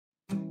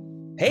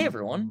Hey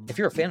everyone, if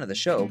you're a fan of the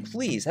show,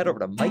 please head over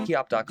to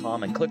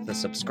mikeyop.com and click the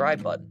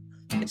subscribe button.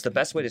 It's the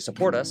best way to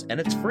support us, and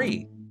it's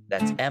free.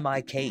 That's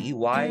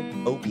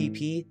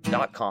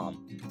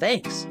MIKEYOPP.com.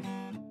 Thanks.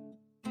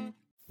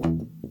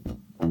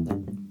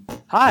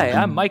 Hi,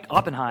 I'm Mike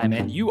Oppenheim,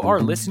 and you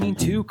are listening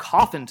to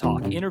Coffin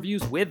Talk,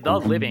 Interviews with the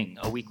Living,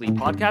 a weekly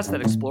podcast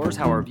that explores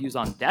how our views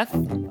on death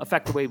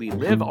affect the way we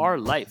live our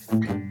life.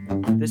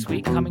 This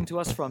week, coming to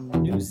us from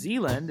New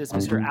Zealand is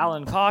Mr.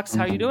 Alan Cox.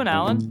 How you doing,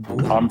 Alan?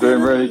 I'm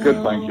doing really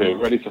good, thank you.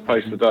 Ready to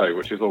face the day,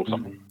 which is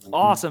awesome.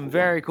 Awesome,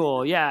 very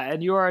cool. Yeah,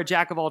 and you are a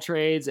jack of all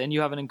trades, and you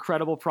have an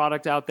incredible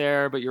product out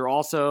there, but you're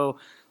also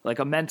like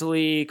a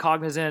mentally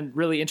cognizant,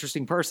 really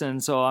interesting person,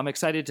 so I'm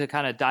excited to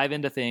kind of dive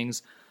into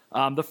things.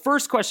 The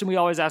first question we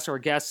always ask our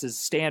guests is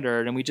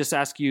standard, and we just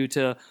ask you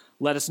to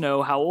let us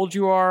know how old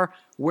you are,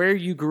 where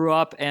you grew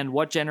up, and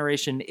what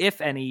generation,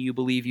 if any, you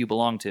believe you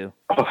belong to.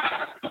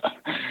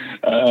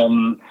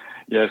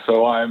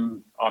 So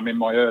I'm in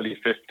my early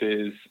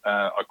 50s.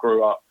 I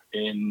grew up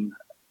in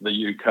the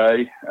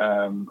UK,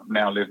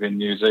 now live in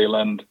New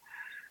Zealand.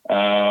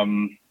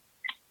 I'm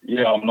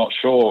not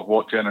sure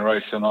what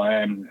generation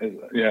I am.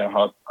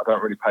 I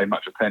don't really pay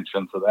much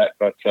attention to that,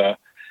 but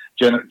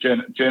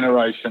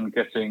generation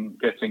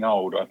getting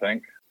old, I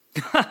think.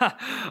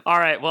 All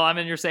right. Well, I'm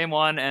in your same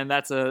one, and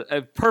that's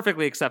a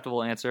perfectly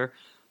acceptable answer.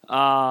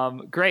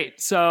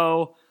 Great.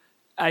 So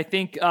I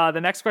think the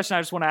next question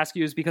I just want to ask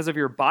you is because of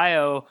your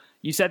bio,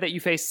 you said that you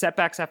faced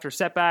setbacks after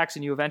setbacks,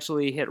 and you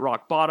eventually hit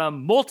rock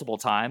bottom multiple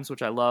times,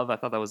 which I love. I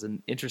thought that was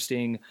an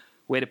interesting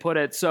way to put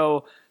it.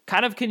 So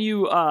kind of can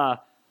you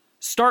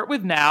start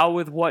with now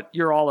with what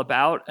you're all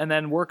about, and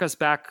then work us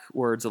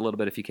backwards a little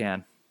bit if you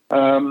can.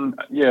 So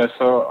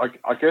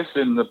I guess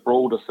in the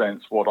broader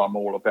sense, what I'm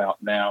all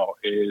about now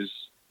is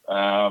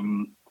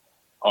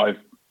I've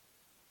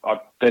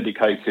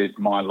dedicated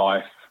my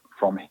life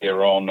from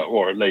here on,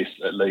 or at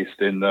least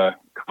in the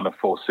kind of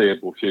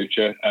foreseeable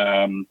future,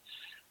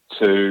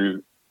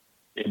 to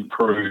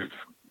improve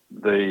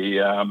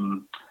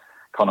the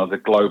kind of the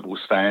global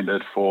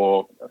standard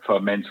for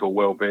mental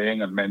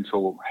well-being and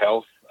mental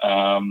health.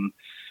 I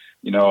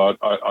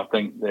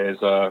think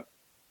there's a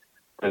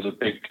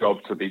big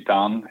job to be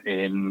done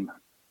in,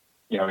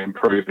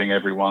 improving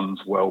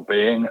everyone's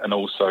well-being and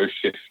also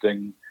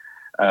shifting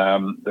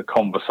the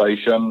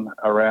conversation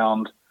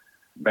around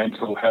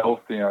mental health.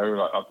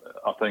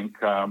 I think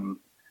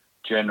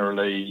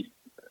generally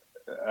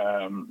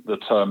the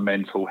term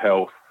mental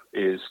health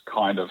is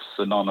kind of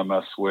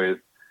synonymous with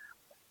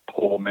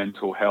poor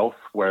mental health,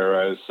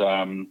 whereas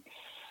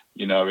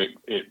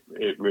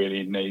it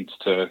really needs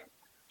to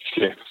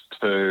shift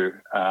to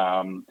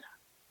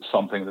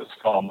something that's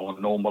far more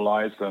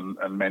normalized, and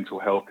mental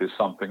health is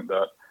something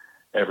that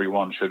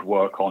everyone should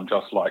work on,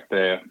 just like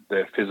their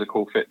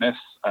physical fitness.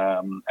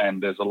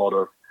 And there's a lot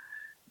of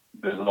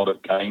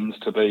gains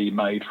to be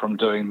made from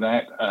doing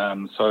that.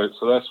 So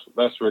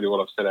that's really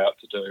what I've set out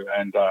to do.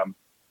 And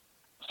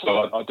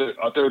so I do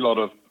a lot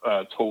of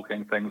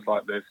talking things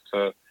like this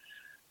to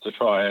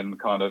try and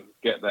kind of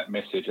get that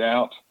message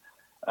out.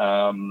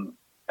 And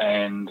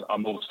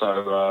I'm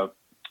also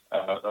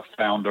a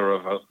founder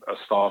of a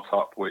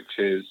startup which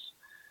is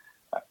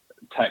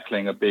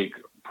tackling a big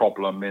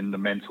problem in the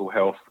mental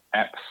health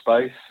app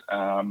space.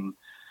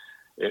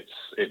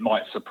 It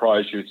might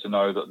surprise you to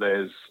know that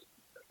there's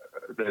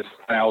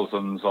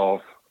thousands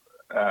of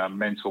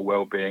mental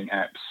well-being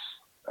apps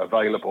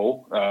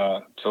available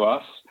to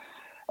us,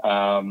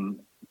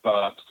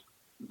 but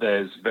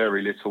there's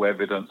very little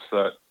evidence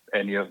that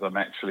any of them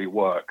actually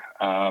work.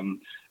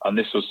 And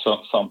this was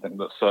something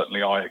that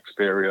certainly I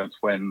experienced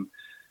when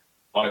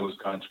I was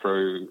going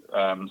through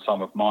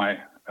some of my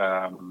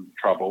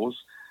troubles,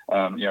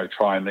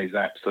 trying these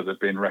apps that have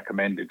been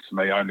recommended to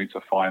me, only to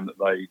find that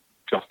they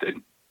just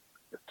didn't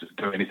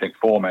do anything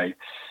for me.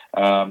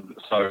 So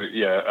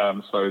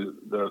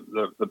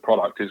the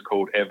product is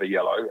called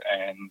Everyellow,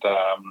 and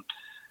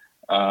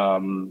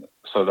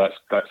so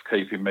that's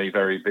keeping me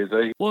very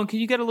busy. Well, and can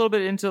you get a little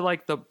bit into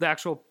like the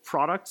actual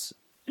products?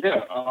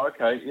 Yeah.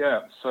 Okay.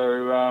 Yeah. So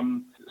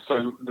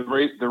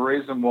the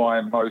reason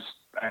why most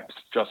apps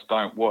just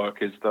don't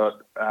work is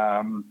that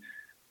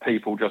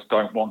people just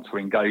don't want to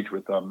engage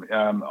with them.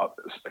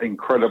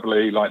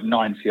 Incredibly, like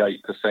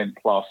 98%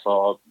 plus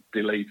are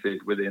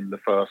deleted within the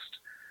first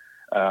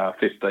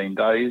 15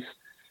 days.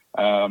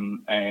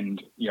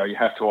 And you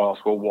have to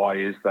ask, well, why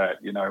is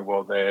that?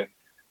 Well, they're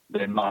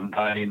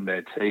mundane,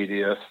 they're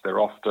tedious,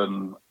 they're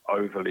often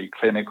overly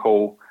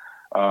clinical,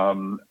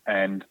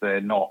 and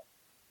they're not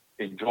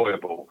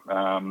enjoyable.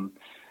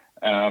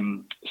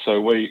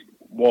 So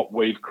what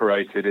we've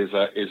created is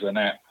an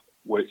app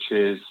which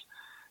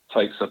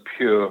takes a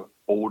pure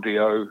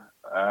audio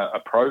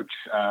approach.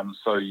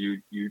 So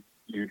you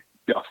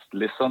just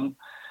listen.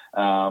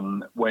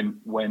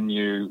 When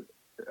you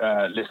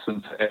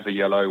listen to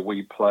Everyellow,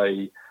 we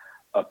play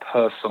a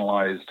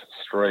personalized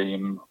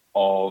stream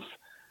of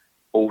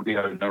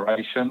audio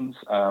narrations,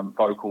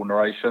 vocal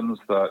narrations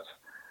that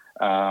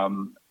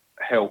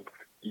help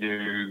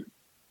you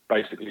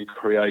basically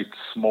create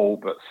small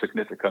but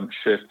significant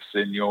shifts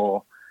in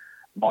your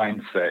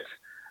mindset.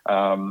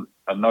 And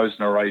those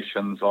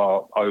narrations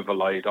are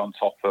overlaid on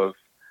top of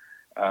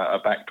a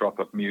backdrop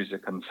of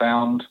music and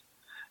sound.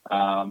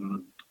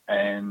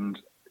 And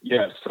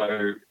yeah,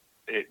 so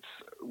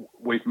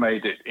we've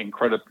made it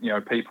incredible. You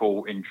know,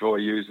 people enjoy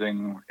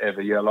using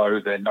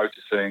Everyellow. They're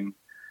noticing,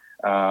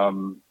 quite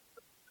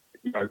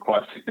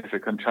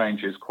significant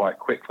changes quite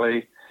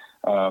quickly.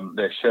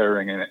 They're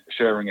sharing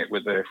it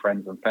with their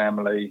friends and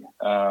family,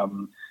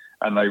 and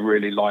they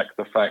really like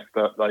the fact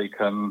that they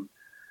can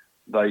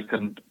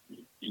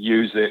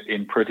use it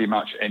in pretty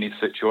much any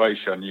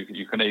situation.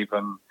 You can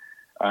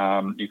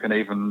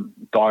even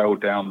dial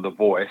down the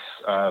voice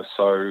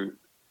so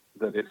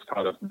that it's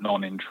kind of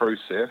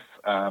non-intrusive,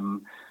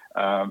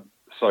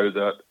 so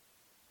that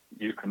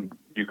you can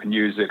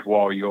use it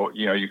while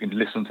you can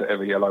listen to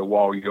Everyellow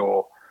while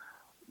you're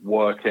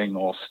working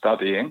or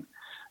studying,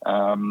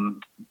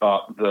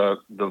 but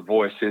the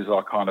voices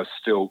are kind of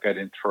still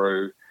getting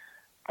through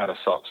at a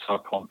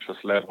subconscious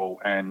level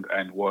and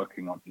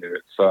working on you.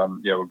 It's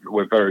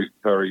we're very,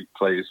 very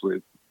pleased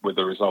with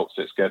the results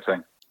it's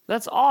getting.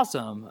 That's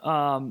awesome.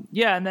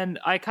 And then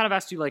I kind of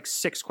asked you like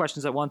 6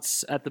 questions at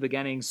once at the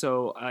beginning,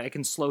 so I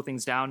can slow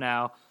things down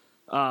now.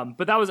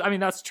 But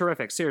that's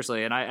terrific,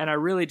 seriously. And I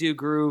really do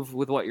groove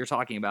with what you're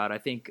talking about. I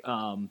think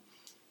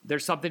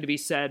there's something to be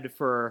said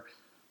for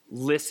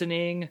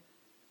listening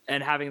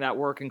and having that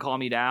work and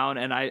calm you down.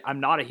 And I'm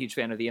not a huge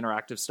fan of the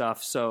interactive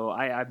stuff, so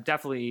I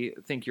definitely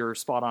think you're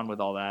spot on with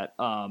all that.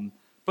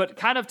 But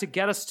kind of to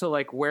get us to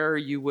like where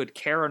you would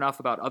care enough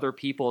about other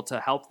people to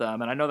help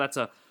them. And I know that's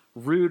a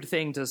rude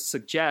thing to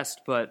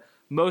suggest, but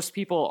most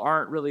people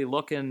aren't really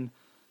looking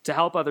to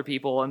help other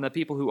people. And the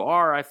people who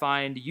are, I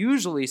find,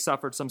 usually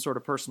suffered some sort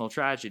of personal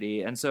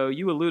tragedy. And so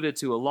you alluded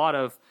to a lot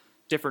of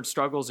different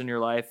struggles in your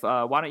life.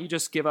 Why don't you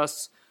just give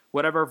us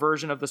whatever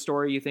version of the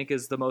story you think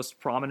is the most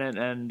prominent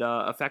and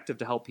effective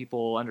to help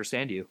people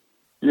understand you?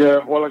 Yeah,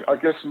 well, I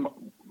guess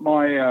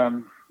my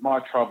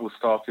trouble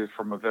started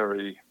from a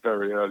very,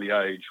 very early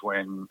age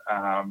when,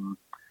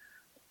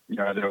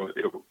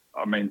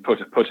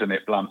 putting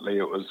it bluntly,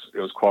 it was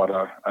quite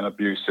an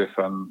abusive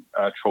and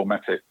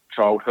traumatic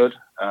childhood,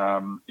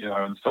 and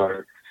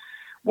so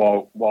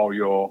while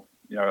you're,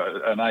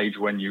 at an age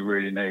when you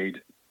really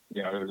need,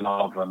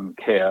 love and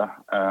care,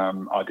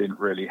 I didn't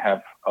really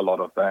have a lot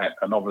of that,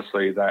 and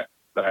obviously that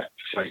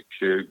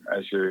shapes you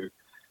as you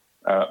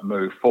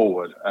move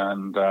forward,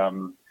 and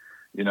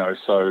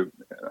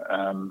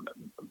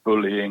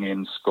bullying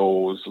in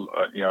schools,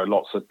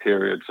 lots of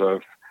periods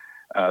of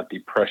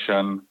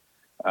depression,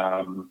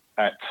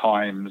 at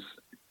times,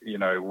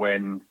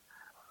 when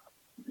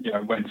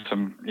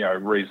some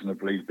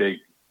reasonably big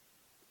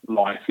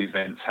life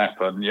events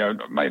happen,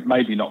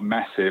 maybe not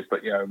massive,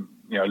 but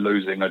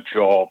losing a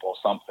job or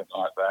something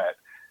like that,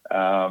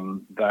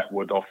 that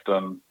would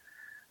often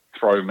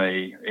throw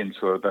me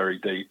into a very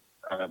deep,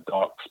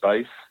 dark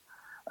space.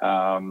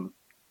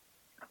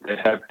 There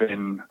have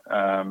been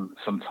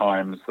some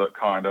times that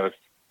kind of,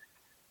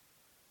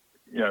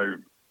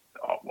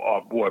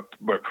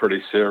 were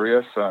pretty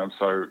serious. So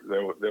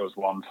there was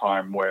one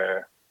time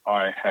where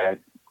I had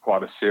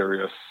quite a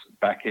serious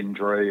back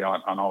injury,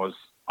 and I was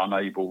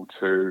unable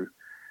to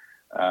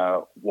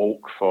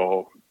walk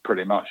for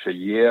pretty much a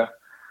year,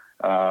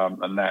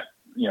 and that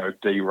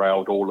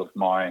derailed all of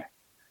my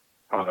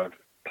kind of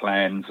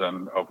plans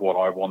and of what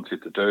I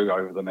wanted to do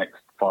over the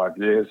next 5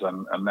 years,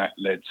 and that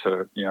led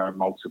to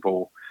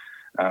multiple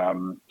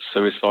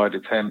suicide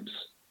attempts,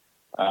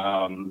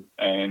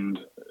 and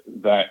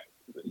that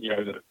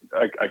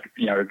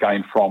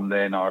again from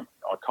then I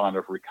kind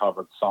of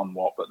recovered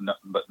somewhat, but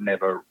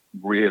never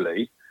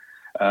really.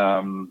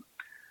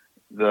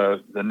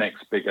 The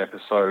next big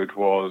episode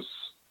was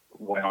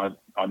when I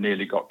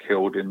nearly got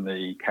killed in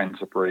the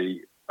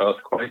Canterbury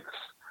earthquakes,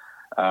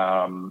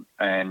 and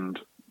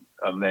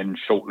then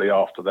shortly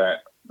after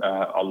that,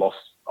 I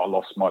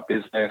lost my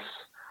business,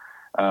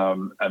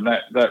 and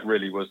that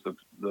really was the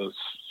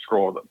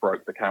straw that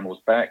broke the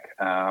camel's back.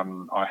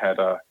 I had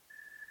a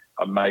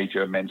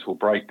major mental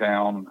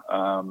breakdown,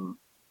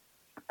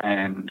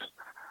 and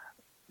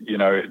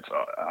it's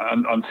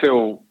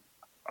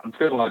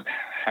until I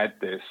had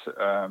this,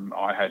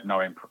 I had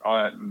no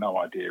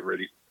idea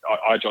really.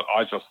 I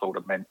just thought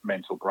a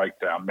mental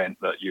breakdown meant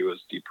that you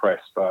was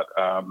depressed, but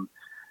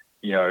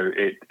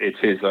it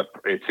is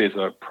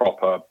a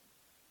proper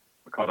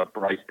kind of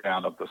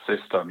breakdown of the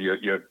system.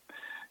 Your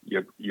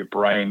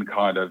brain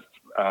kind of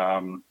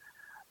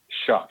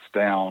shuts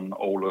down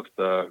all of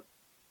the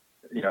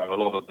a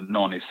lot of the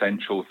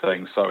non-essential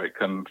things, so it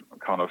can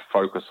kind of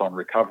focus on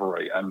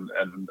recovery. And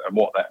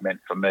what that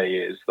meant for me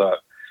is that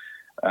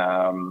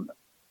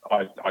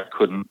I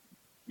couldn't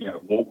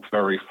walk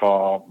very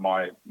far.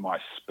 My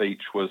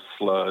speech was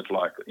slurred,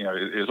 like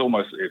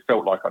it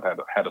felt like I'd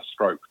had a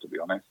stroke, to be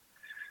honest.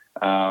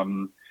 I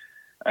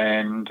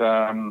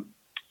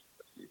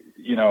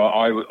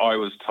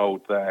was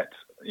told that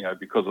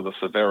because of the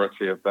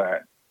severity of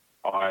that,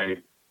 I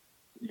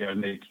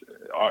need.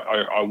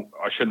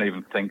 I shouldn't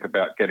even think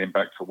about getting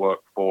back to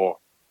work for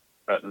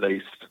at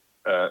least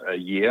a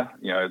year.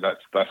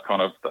 That's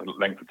kind of the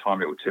length of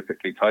time it would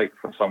typically take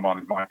for someone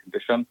in my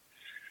condition.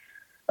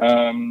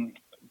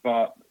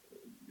 But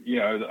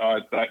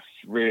that's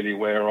really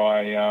where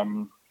I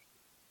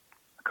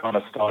kind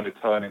of started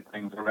turning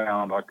things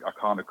around. I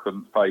kind of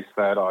couldn't face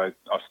that. I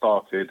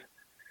started,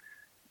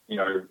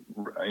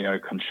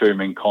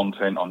 consuming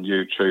content on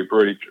YouTube.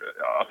 Really,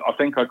 I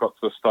think I got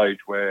to a stage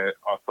where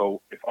I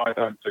thought, if I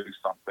don't do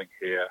something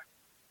here,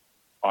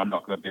 I'm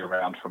not going to be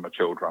around for my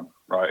children.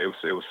 Right? It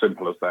was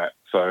simple as that.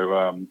 So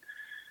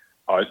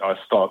I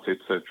started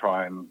to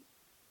try and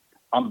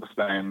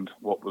understand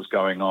what was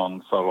going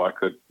on, so I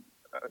could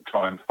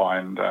try and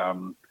find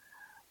a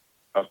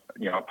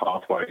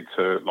pathway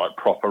to like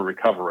proper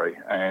recovery.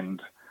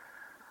 And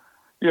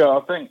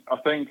I think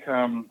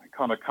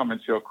kind of coming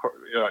to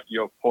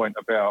your point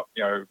about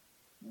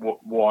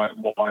why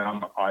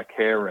am I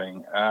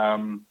caring? I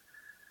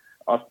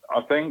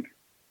think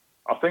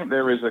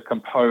there is a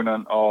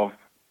component of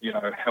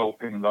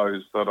helping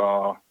those that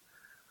are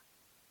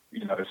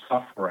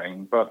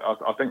suffering, but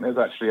I think there's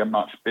actually a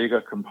much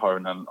bigger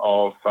component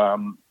of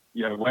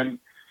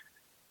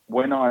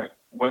when I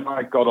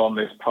got on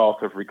this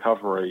path of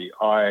recovery,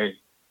 I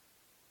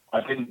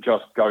didn't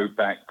just go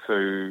back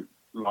to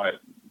like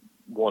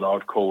what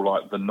I'd call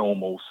like the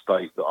normal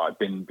state that I'd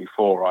been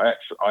before. I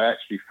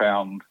actually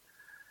found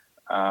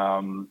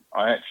I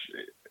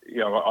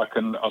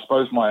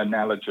suppose my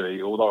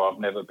analogy, although I've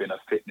never been a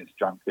fitness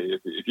junkie,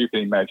 if you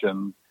can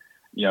imagine,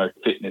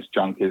 fitness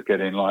junkies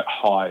getting like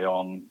high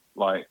on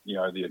like,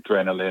 the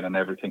adrenaline and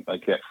everything they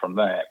get from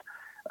that.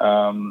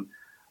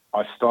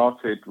 I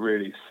started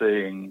really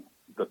seeing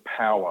the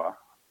power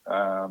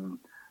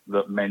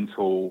that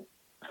mental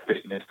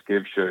fitness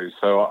gives you.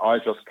 So I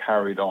just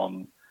carried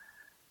on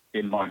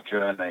in my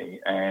journey,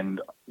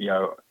 and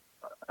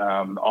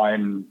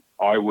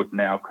I would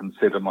now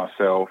consider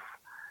myself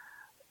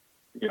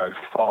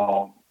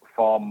far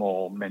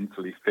more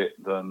mentally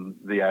fit than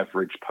the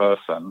average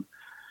person,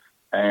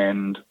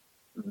 and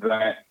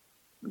that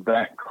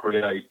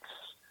creates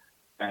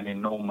an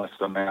enormous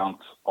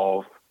amount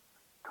of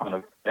kind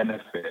of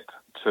benefit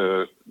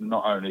to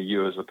not only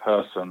you as a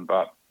person,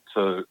 but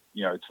to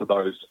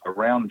those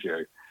around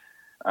you.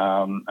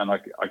 And I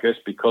guess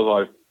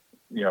because I've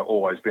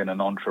always been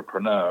an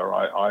entrepreneur,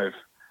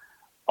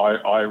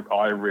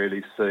 I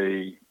really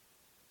see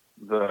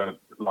the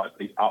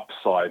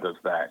upside of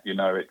that.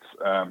 It's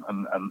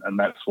and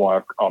that's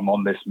why I'm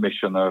on this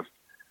mission of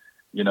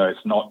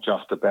it's not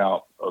just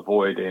about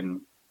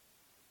avoiding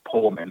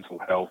poor mental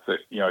health. That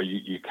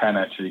you can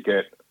actually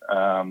get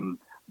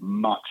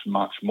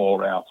much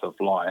more out of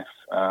life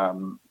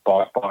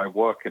by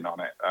working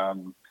on it.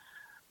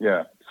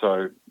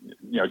 So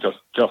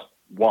just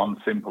one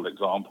simple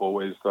example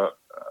is that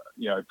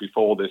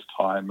before this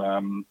time,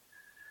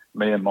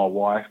 me and my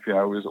wife, we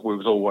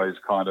was always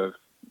kind of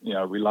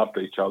we loved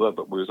each other,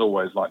 but we was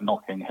always like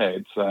knocking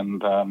heads.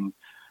 And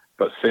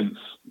but since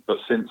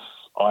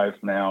I'm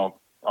now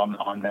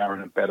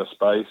in a better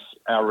space,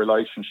 our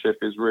relationship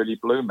is really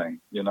blooming.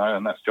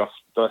 And that's just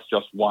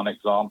one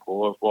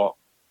example of what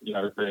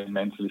being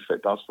mentally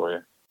fit does for you.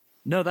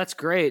 No, that's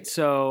great.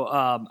 So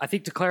I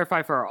think to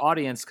clarify for our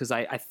audience, because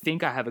I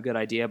think I have a good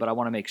idea, but I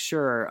want to make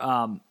sure.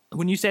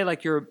 When you say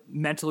like you're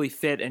mentally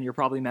fit and you're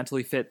probably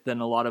mentally fit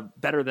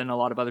better than a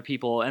lot of other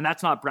people, and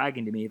that's not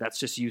bragging to me, that's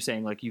just you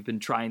saying like you've been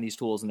trying these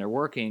tools and they're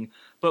working.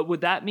 But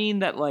would that mean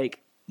that like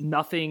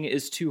nothing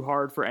is too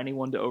hard for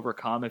anyone to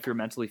overcome if you're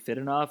mentally fit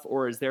enough?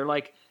 Or is there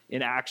like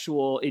an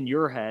actual, in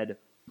your head,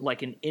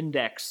 like an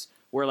index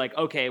where like,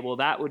 okay, well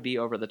that would be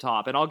over the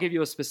top? And I'll give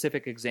you a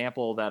specific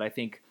example that I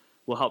think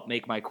will help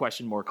make my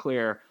question more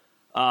clear.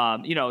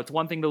 It's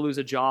one thing to lose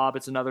a job.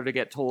 It's another to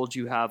get told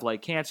you have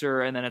like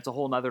cancer. And then it's a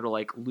whole nother to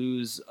like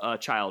lose a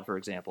child, for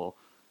example.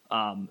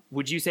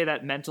 Would you say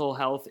that mental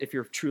health, if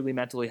you're truly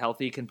mentally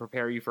healthy, can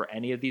prepare you for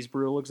any of these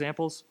brutal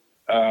examples?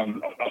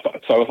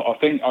 So I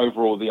think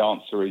overall the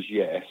answer is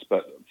yes,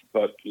 but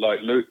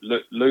like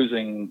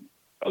losing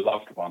a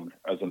loved one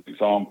as an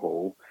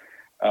example,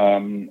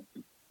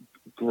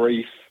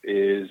 grief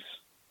isn't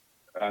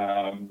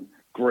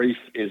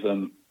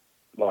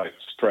like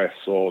stress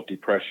or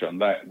depression.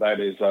 That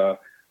is a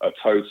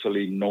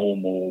totally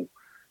normal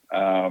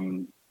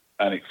and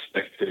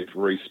expected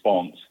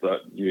response that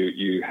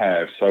you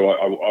have. So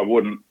I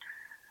wouldn't.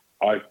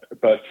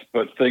 But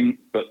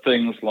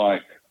things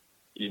like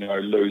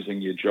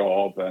losing your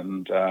job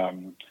and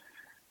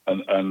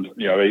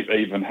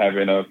even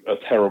having a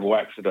terrible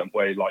accident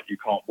where like you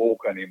can't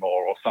walk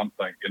anymore or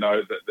something.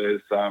 That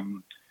there's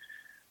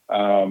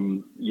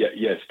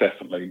yes,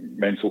 definitely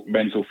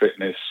mental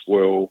fitness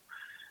will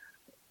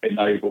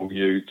enable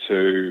you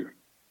to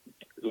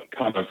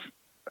kind of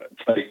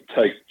take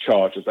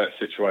charge of that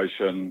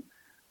situation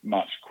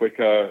much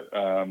quicker.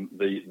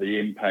 The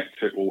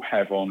impact it will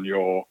have on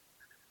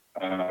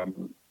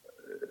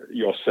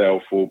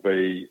yourself will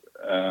be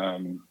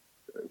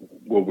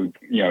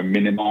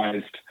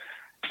minimized,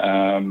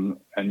 and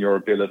your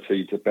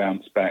ability to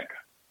bounce back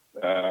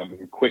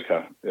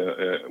quicker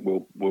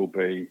will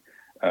be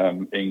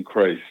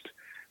increased.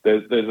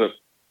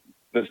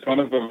 There's kind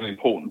of an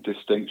important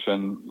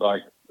distinction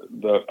like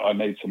that I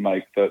need to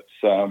make that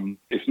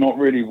it's not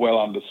really well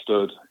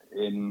understood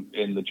in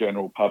the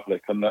general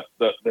public, and that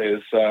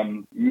there's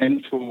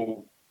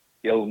mental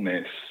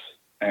illness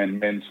and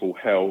mental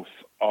health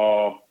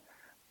are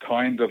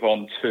kind of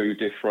on two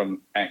different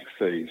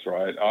axes,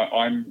 right?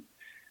 I'm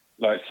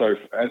like, so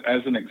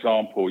as an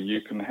example,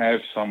 you can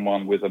have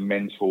someone with a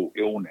mental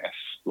illness,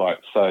 like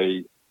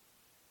say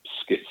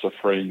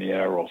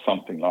schizophrenia or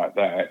something like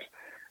that,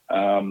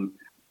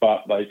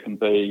 but they can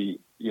be,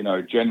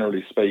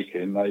 generally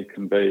speaking, they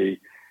can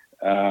be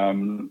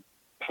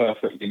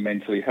perfectly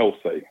mentally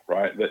healthy,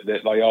 right?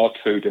 They are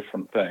two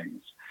different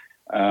things.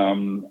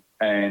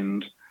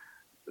 And,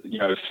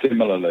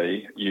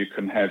 similarly, you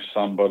can have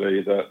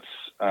somebody that's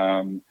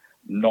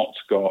not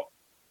got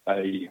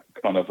a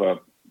kind of a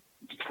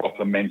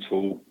proper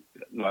mental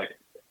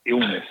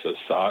illness as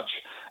such,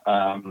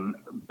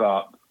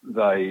 but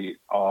they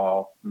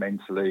are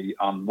mentally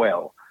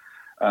unwell.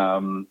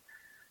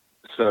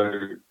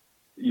 So,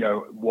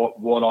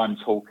 what I'm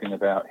talking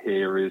about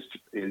here is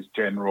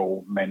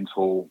general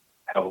mental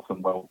health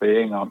and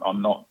well-being.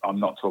 I'm not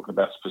talking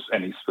about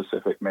any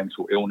specific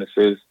mental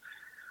illnesses.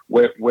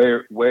 Where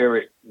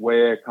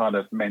kind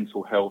of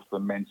mental health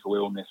and mental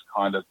illness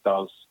kind of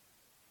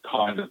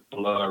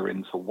blur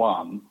into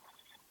one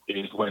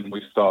is when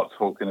we start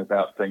talking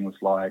about things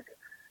like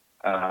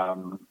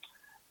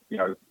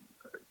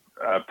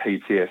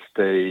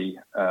PTSD,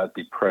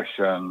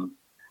 depression,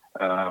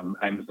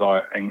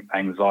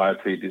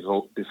 anxiety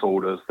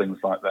disorders, things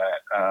like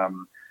that.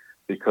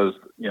 Because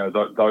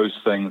those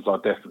things are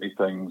definitely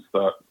things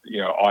that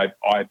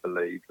I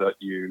believe that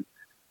you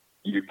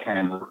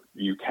can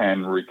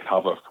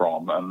recover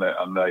from, and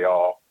they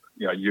are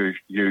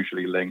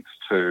usually linked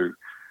to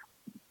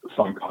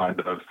some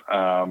kind of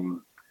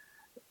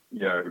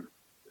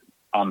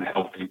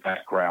unhealthy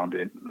background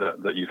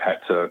that you've had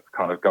to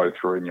kind of go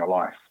through in your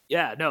life.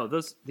 Yeah, no,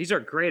 these are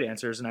great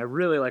answers, and I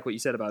really like what you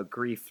said about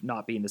grief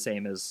not being the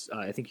same as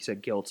I think you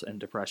said guilt and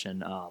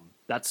depression.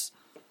 That's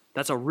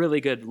a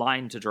really good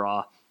line to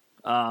draw.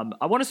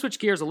 I want to switch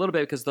gears a little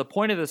bit because the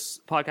point of this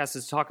podcast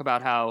is to talk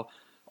about how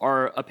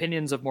our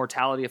opinions of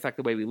mortality affect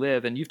the way we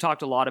live, and you've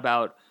talked a lot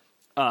about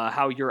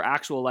how your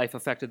actual life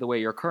affected the way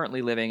you're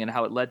currently living and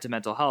how it led to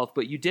mental health.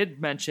 But you did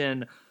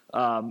mention,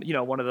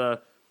 one of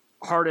the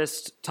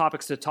hardest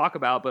topics to talk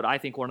about, but I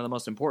think one of the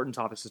most important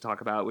topics to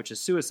talk about, which is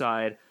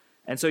suicide.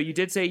 And so you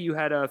did say you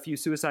had a few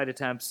suicide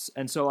attempts.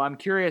 And so I'm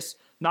curious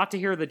not to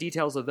hear the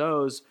details of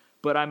those,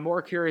 but I'm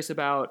more curious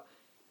about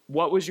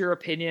what was your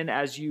opinion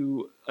as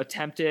you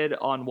attempted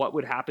on what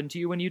would happen to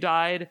you when you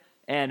died?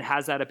 And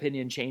has that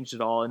opinion changed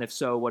at all? And if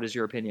so, what is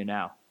your opinion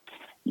now?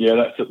 Yeah,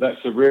 that's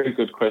a really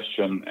good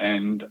question.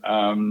 And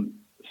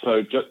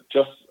so just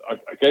I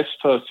guess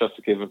first, just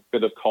to give a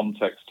bit of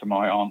context to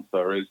my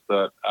answer, is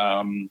that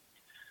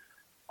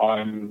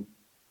I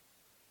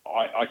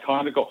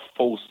kind of got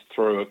forced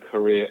through a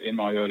career in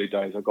my early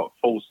days. I got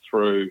forced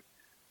through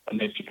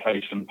an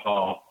education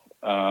path.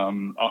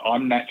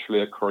 I'm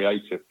naturally a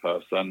creative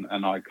person,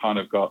 and I kind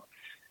of got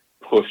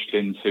pushed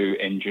into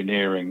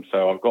engineering.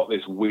 So I've got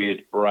this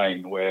weird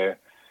brain where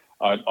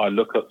I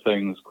look at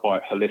things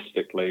quite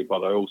holistically,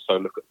 but I also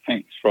look at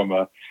things from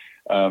a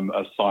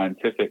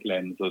scientific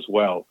lens as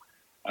well.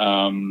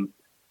 And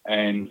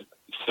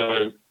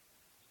so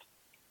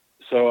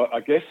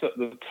I guess at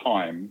the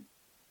time,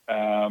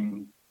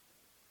 the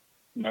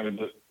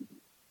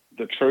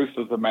truth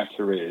of the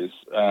matter is,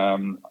 I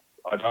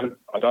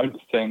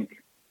don't think.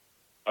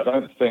 I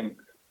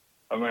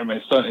mean,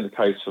 it's certainly the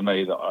case for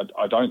me that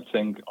I don't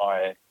think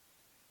I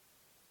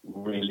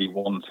really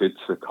wanted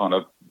to kind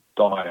of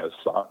die as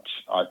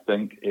such. I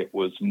think it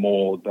was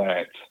more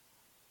that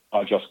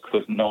I just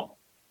could not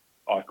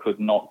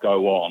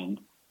go on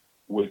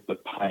with the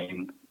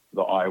pain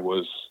that I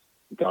was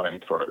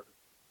going through.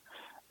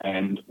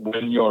 And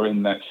when you're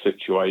in that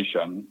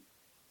situation,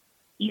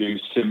 you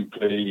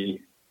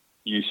simply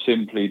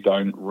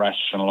don't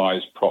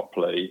rationalize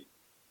properly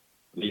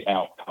the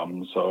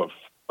outcomes of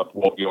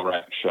what your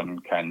action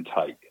can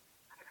take.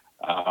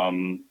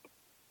 In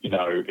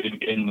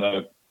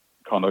the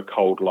kind of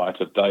cold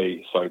light of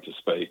day, so to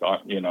speak,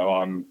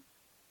 I'm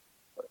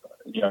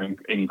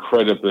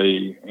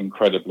incredibly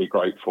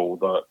grateful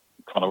that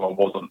kind of I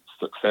wasn't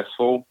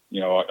successful.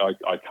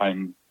 I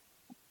came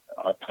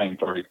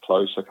very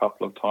close a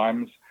couple of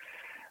times.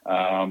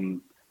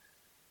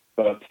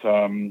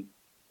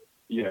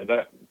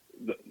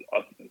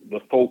 The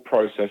thought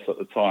process at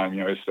the time,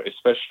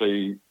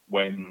 especially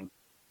when,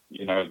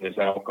 there's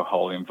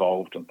alcohol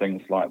involved and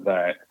things like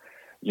that,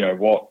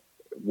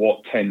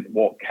 what can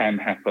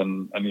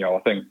happen. And, I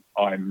think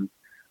I'm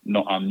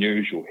not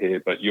unusual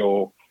here, but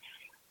you're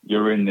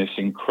in this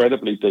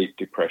incredibly deep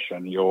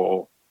depression.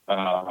 You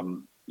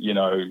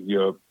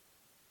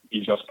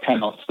just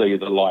cannot see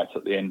the light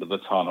at the end of the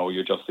tunnel.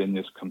 You're just in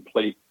this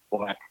complete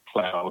black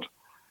cloud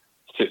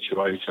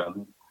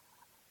situation.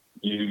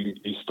 you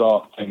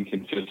start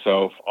thinking to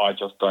yourself, I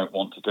just don't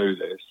want to do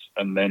this,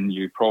 and then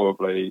you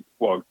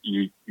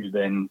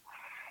then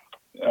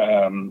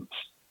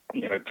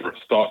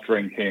start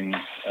drinking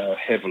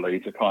heavily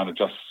to kind of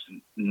just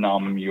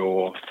numb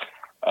your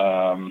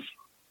kind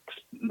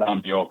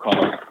of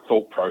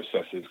thought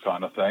processes,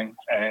 kind of thing,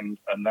 and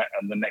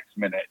the next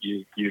minute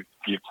you've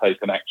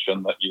taken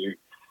action that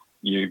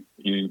you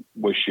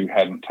wish you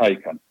hadn't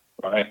taken,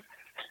 right?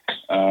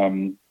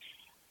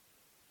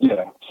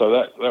 So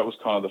that was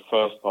kind of the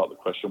first part of the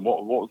question.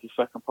 What was the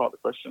second part of the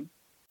question?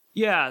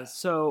 Yeah,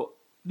 so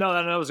no,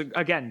 that was,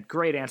 again,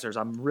 great answers.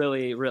 I'm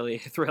really, really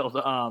thrilled.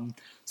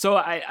 So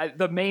I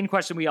the main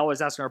question we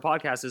always ask in our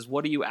podcast is,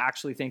 what do you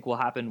actually think will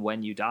happen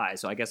when you die?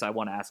 So I guess I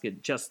want to ask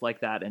it just like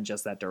that and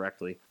just that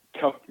directly.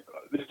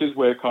 This is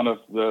where kind of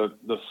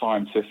the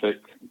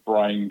scientific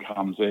brain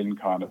comes in,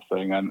 kind of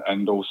thing,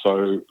 and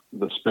also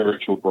the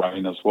spiritual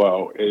brain as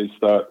well, is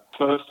that,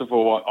 first of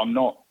all,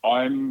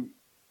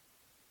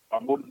 I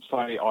wouldn't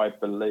say I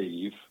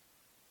believe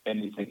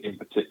anything in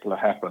particular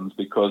happens,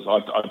 because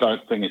I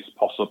don't think it's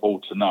possible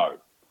to know.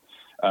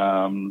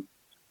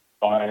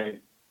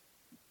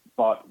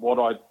 But what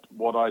I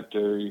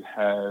do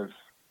have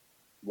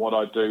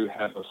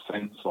a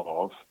sense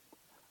of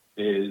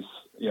is,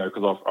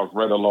 because I've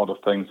read a lot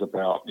of things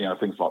about,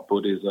 things like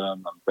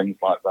Buddhism and things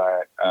like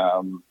that,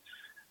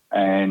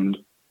 and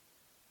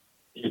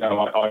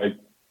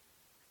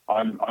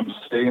I'm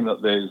seeing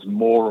that there's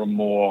more and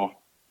more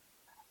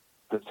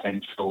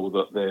potential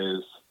that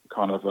there's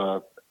kind of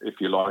a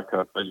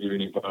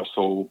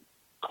universal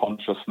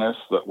consciousness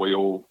that we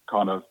all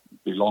kind of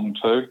belong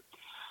to.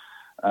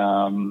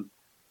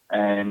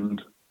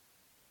 And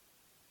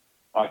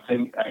I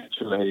think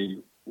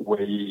actually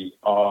we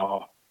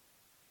are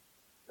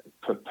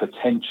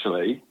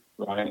potentially,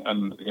 right,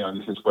 and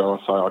this is where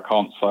I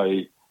can't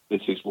say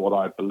this is what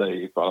I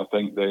believe, but I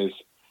think there's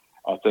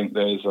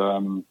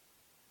a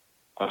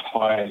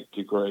high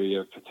degree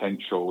of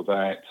potential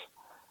that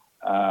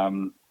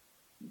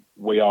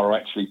we are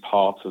actually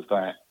part of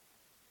that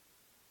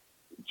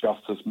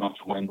just as much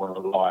when we're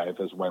alive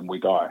as when we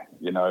die.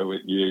 I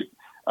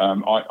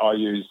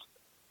use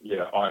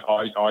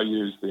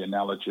the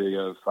analogy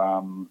of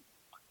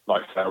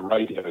like, say, a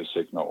radio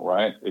signal,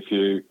 right? If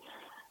you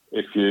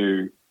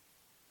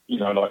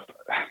like,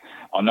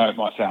 I know it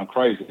might sound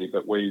crazy,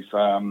 but we've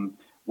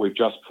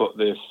just put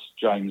this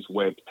James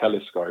Webb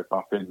telescope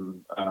up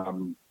into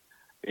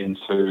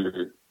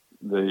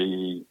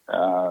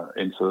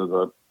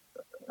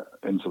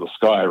the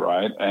sky,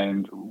 right?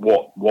 And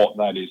what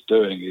that is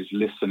doing is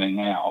listening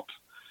out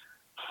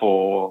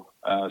for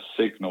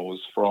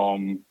signals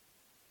from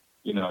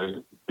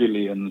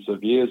billions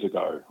of years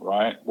ago,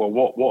 right? Well,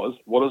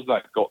 what has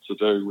that got to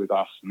do with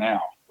us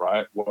now,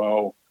 right?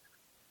 Well,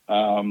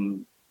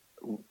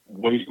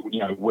 we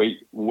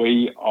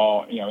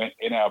are,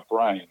 in our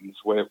brains,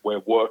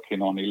 we're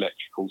working on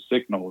electrical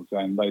signals,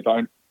 and they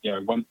don't,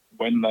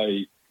 when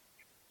they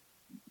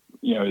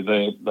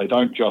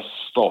don't just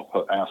stop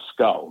at our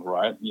skull,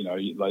 right?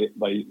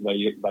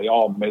 They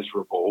are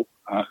measurable.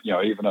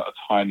 Even at a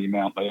tiny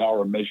amount, they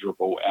are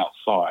immeasurable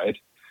outside.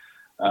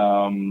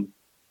 And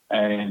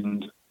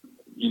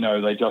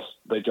they just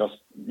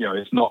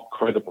it's not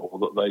credible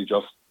that they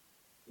just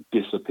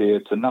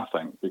disappear to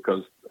nothing,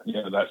 because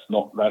that's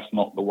not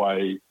the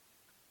way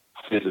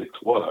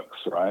physics works,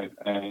 right?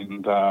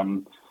 And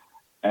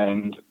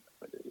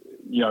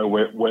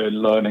we're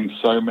learning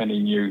so many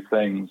new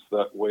things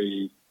that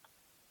we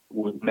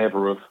would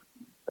never have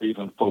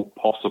even thought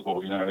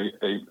possible.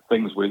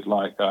 Things with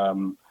like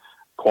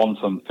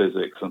quantum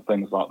physics and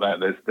things like that.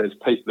 There's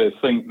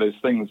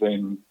things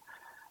in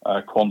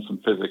quantum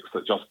physics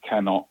that just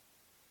cannot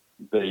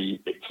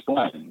be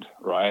explained,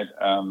 right?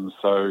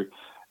 So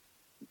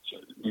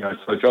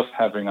just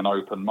having an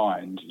open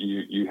mind,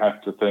 you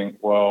have to think,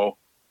 well,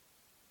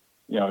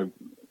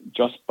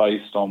 just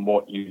based on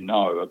what you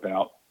know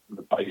about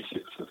the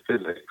basics of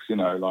physics,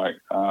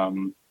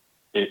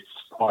 it's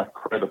quite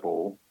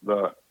credible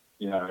that,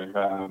 in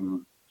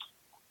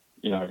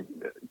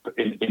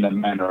a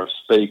manner of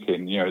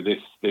speaking,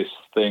 this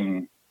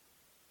thing,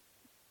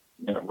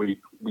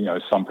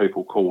 some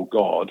people call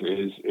God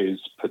is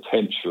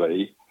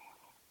potentially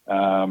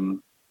a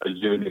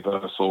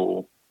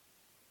universal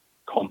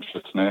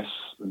consciousness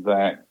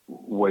that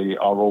we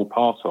are all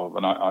part of,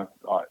 and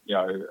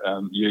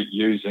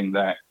using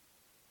that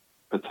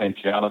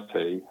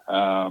potentiality,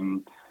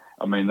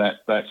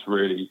 that's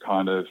really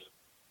kind of,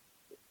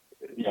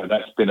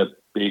 that's been a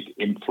big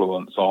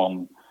influence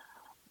on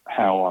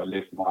how I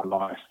live my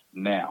life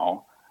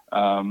now.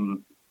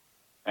 And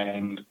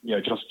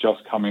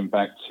just coming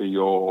back to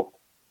your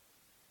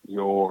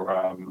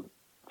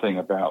thing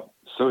about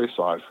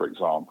suicide, for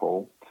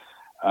example,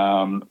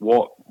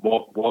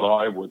 what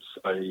I would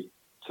say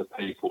to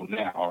people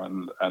now,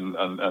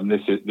 and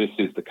this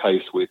is the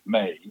case with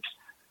me.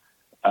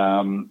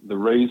 The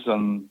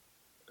reason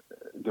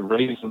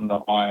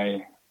that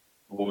I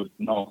would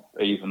not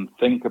even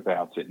think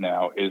about it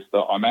now is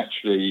that I'm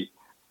actually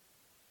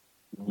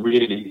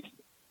really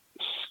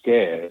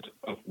scared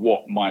of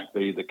what might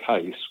be the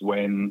case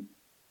when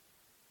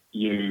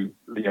you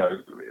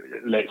know,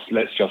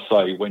 let's just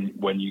say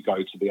when you go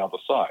to the other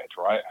side,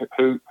 right?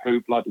 Who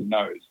bloody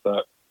knows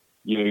that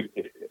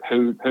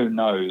who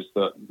knows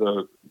that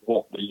the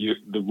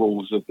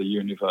rules of the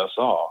universe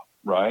are,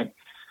 right?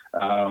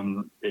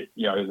 You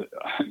know,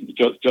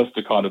 just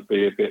to kind of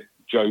be a bit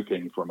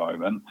joking for a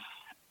moment,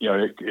 you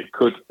know, it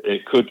could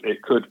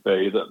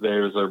be that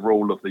there is a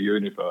rule of the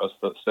universe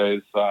that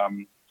says,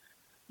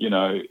 you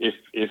know, if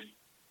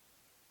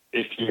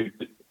you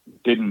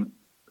didn't,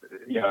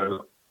 you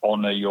know,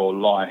 honor your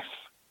life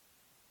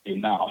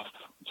enough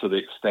to the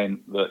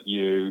extent that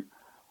you,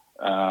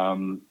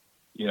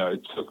 you know,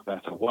 took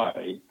that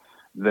away,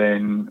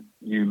 then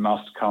you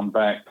must come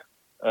back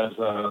as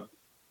a,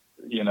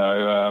 you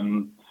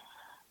know,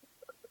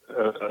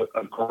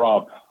 a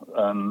grub,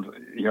 and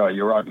you know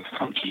your own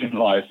function in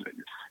life.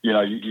 You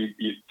know,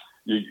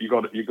 you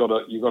got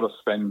to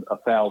spend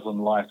 1,000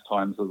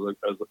 lifetimes as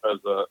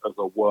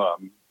a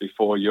worm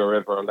before you're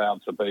ever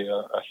allowed to be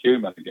a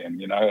human again.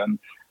 You know, and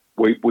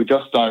we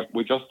just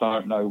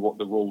don't know what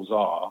the rules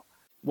are.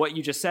 What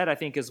you just said, I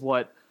think, is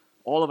what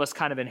all of us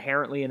kind of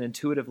inherently and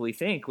intuitively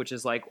think, which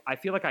is like, I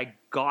feel like I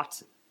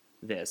got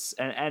this,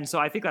 and so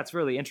I think that's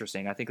really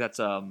interesting. I think that's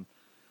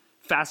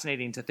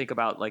fascinating to think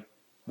about, like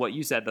what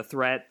you said, the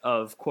threat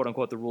of quote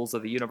unquote the rules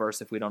of the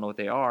universe if we don't know what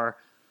they are.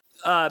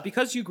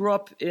 Because you grew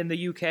up in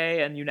the UK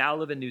and you now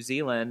live in New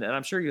Zealand, and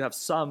I'm sure you have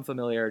some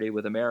familiarity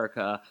with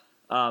America,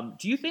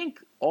 do you think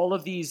all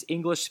of these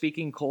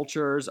English-speaking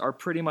cultures are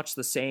pretty much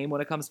the same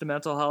when it comes to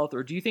mental health,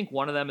 or do you think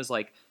one of them is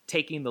like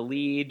taking the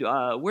lead?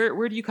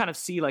 Where do you kind of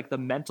see like the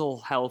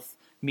mental health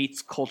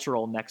meets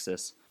cultural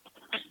nexus?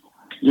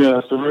 Yeah,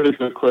 it's a really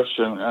good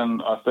question,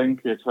 and I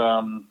think it.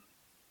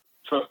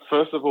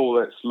 First of all,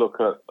 let's look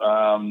at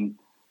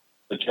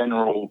the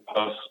general,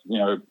 you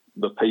know,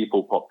 the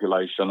people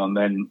population, and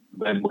then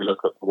we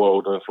look at the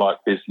world of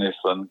like business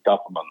and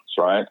governments,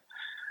 right?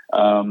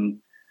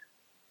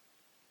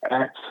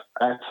 At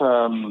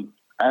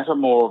a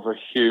more of a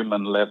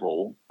human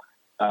level,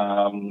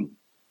 in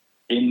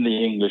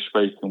the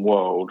English-speaking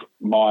world,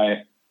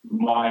 my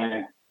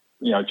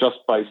you know,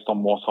 just based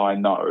on what I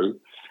know,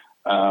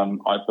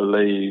 I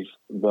believe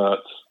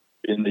that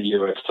in the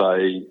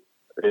USA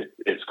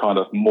it's kind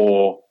of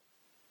more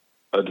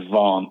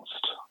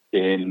advanced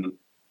in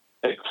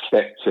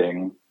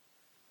accepting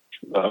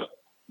that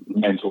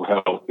mental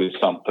health is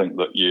something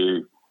that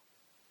you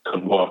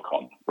can work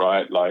on,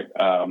 right? Like,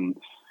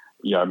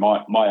 you know,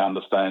 my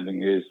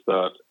understanding is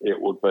that it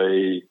would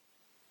be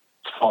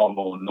far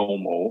more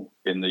normal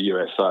in the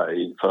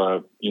USA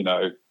for, you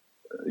know,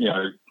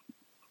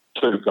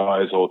 two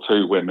guys or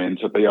two women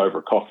to be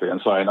over coffee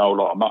and saying, "Oh,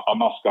 look, I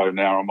must go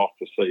now. I'm off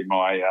to see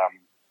my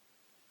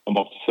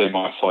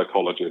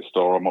psychologist,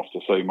 or I'm off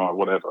to see my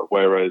whatever."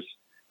 Whereas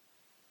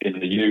in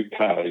the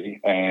UK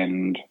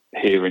and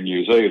here in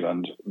New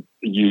Zealand,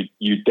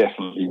 you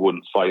definitely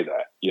wouldn't say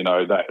that. You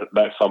know,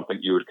 that's something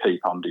you would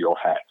keep under your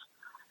hat.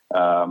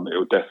 It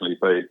would definitely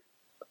be,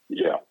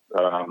 yeah,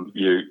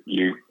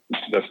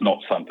 that's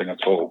not something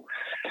at all.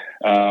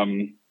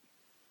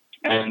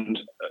 And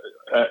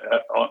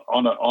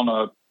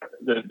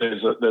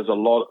there's a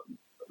lot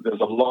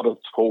of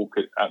talk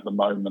at the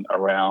moment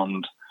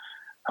around,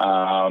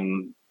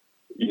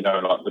 you know,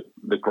 like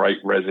the Great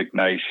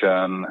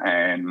Resignation,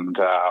 and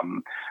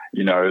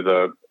you know,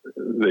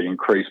 the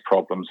increased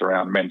problems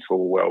around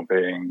mental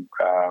well-being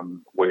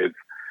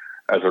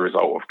as a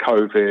result of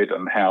COVID,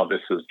 and how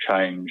this has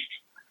changed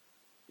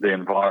the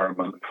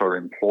environment for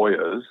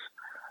employers.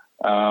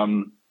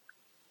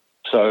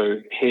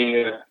 So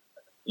here,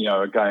 you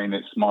know, again,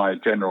 it's my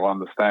general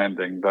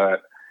understanding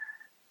that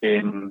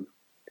in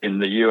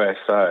the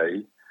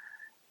USA,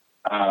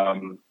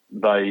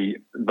 they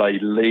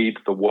lead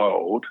the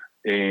world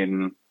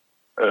in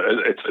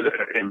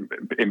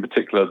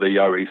particular the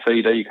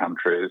OECD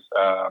countries.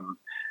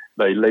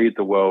 They lead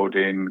the world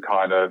in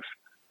kind of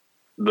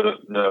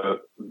the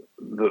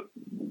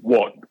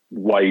what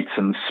weight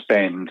and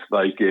spend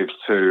they give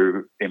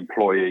to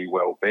employee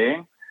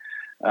well-being.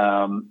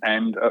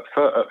 And at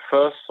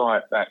first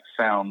sight, that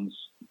sounds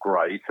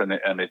great, and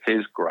it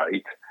is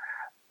great,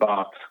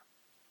 but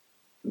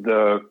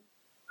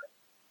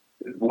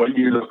when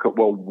you look at,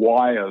 well,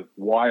 why are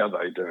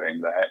they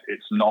doing that?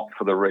 It's not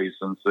for the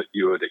reasons that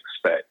you would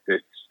expect.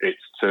 It's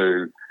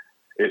to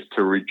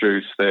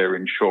reduce their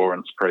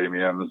insurance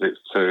premiums. It's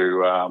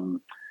to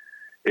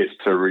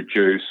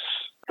reduce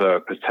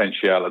the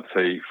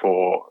potentiality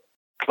for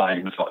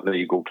claims like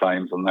legal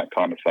claims and that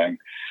kind of thing.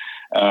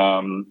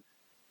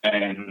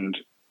 And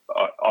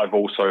I've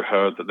also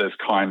heard that there's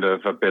kind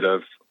of a bit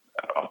of,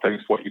 I think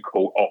it's what you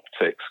call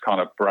optics,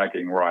 kind of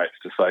bragging rights,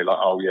 to say like,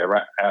 "Oh yeah,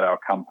 at our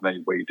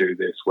company we do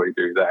this, we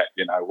do that.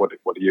 You know, what do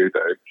you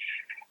do?"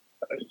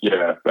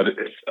 Yeah, but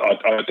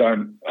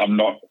I'm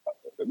not.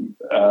 You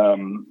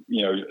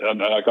know,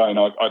 and again,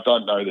 I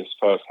don't know this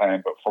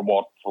firsthand, but from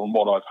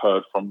what I've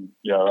heard from,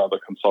 you know, other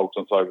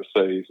consultants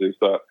overseas, is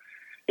that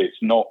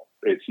it's not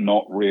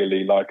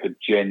really like a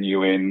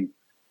genuine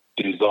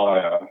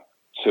desire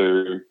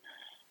to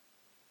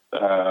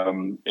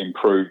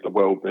improve the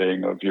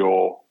well-being of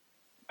your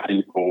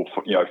people,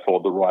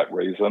 for the right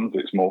reasons.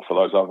 It's more for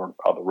those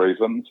other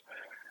reasons.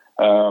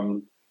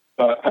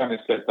 But having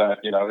said that,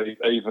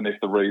 even if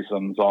the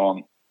reasons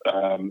aren't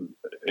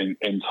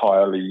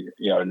entirely,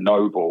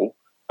 noble,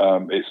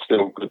 it's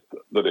still good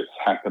that it's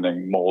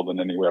happening more than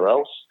anywhere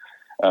else.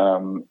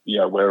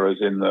 Whereas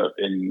in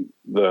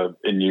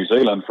New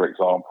Zealand, for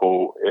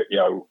example,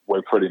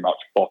 we're pretty much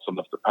bottom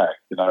of the pack.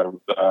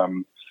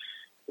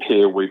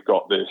 Here we've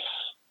got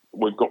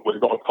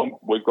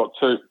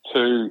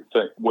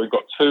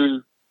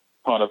two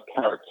kind of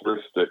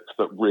characteristics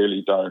that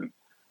really don't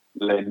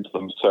lend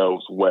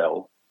themselves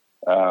well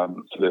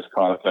to this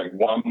kind of thing.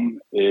 One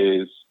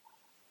is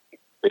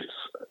I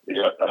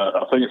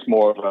think it's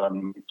more of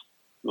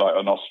like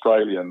an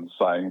Australian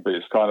saying, but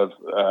it's kind of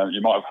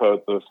you might have heard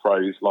the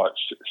phrase like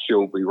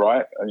 "she'll be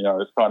right," and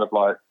it's kind of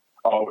like,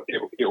 oh,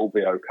 it'll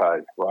be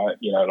okay, right?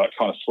 Like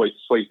kind of sweep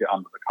it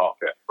under the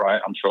carpet,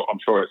 right? I'm sure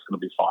it's going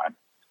to be fine.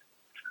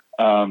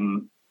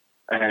 And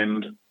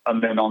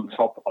then on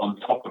top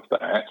of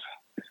that,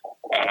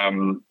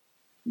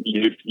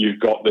 you've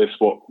got this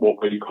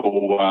what we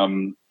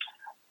call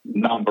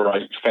number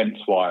 8 fence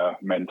wire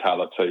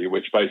mentality,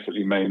 which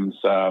basically means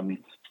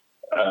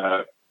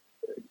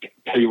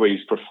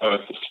Kiwis prefer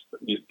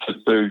to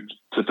do.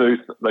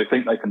 They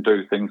think they can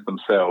do things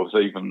themselves,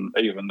 even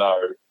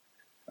though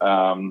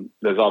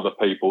there's other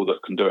people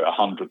that can do it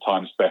 100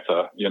 times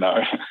better.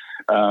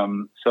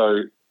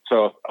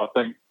 So I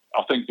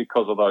think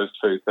because of those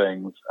two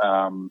things,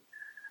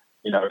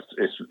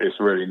 it's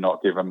really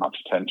not given much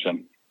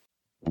attention.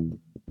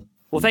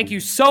 Well, thank you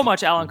so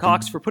much, Alan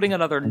Cox, for putting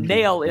another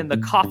nail in the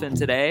coffin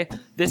today.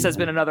 This has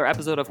been another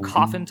episode of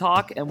Coffin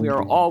Talk, and we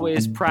are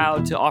always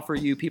proud to offer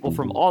you people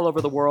from all over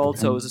the world,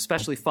 so it was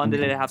especially fun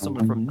today to have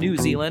someone from New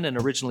Zealand and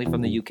originally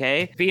from the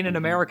UK. Being an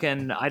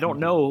American, I don't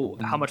know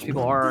how much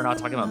people are not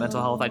talking about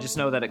mental health. I just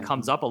know that it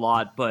comes up a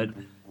lot, but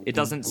it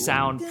doesn't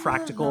sound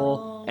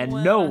practical, and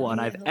no one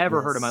I've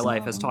ever heard in my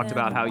life has talked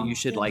about how you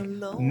should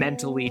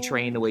mentally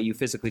train the way you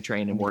physically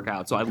train and work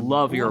out. So I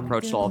love your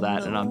approach to all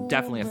that, and I'm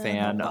definitely a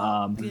fan.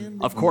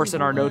 Of course,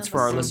 in our notes for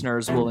our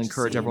listeners, we'll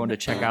encourage everyone to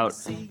check out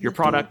your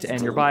product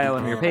and your bio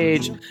and your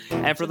page.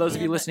 And for those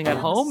of you listening at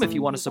home, if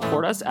you want to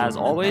support us, as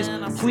always,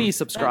 please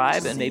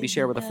subscribe and maybe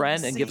share with a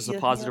friend and give us a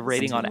positive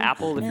rating on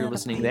Apple if you're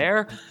listening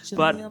there.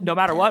 But no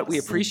matter what, we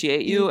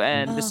appreciate you.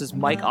 And this is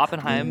Mike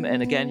Oppenheim.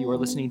 And again, you are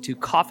listening to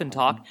Coffin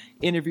Talk,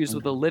 Interviews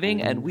with the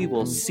Living, and we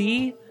will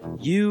see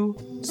you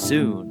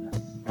soon.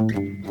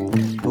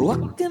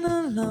 Walking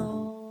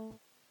alone.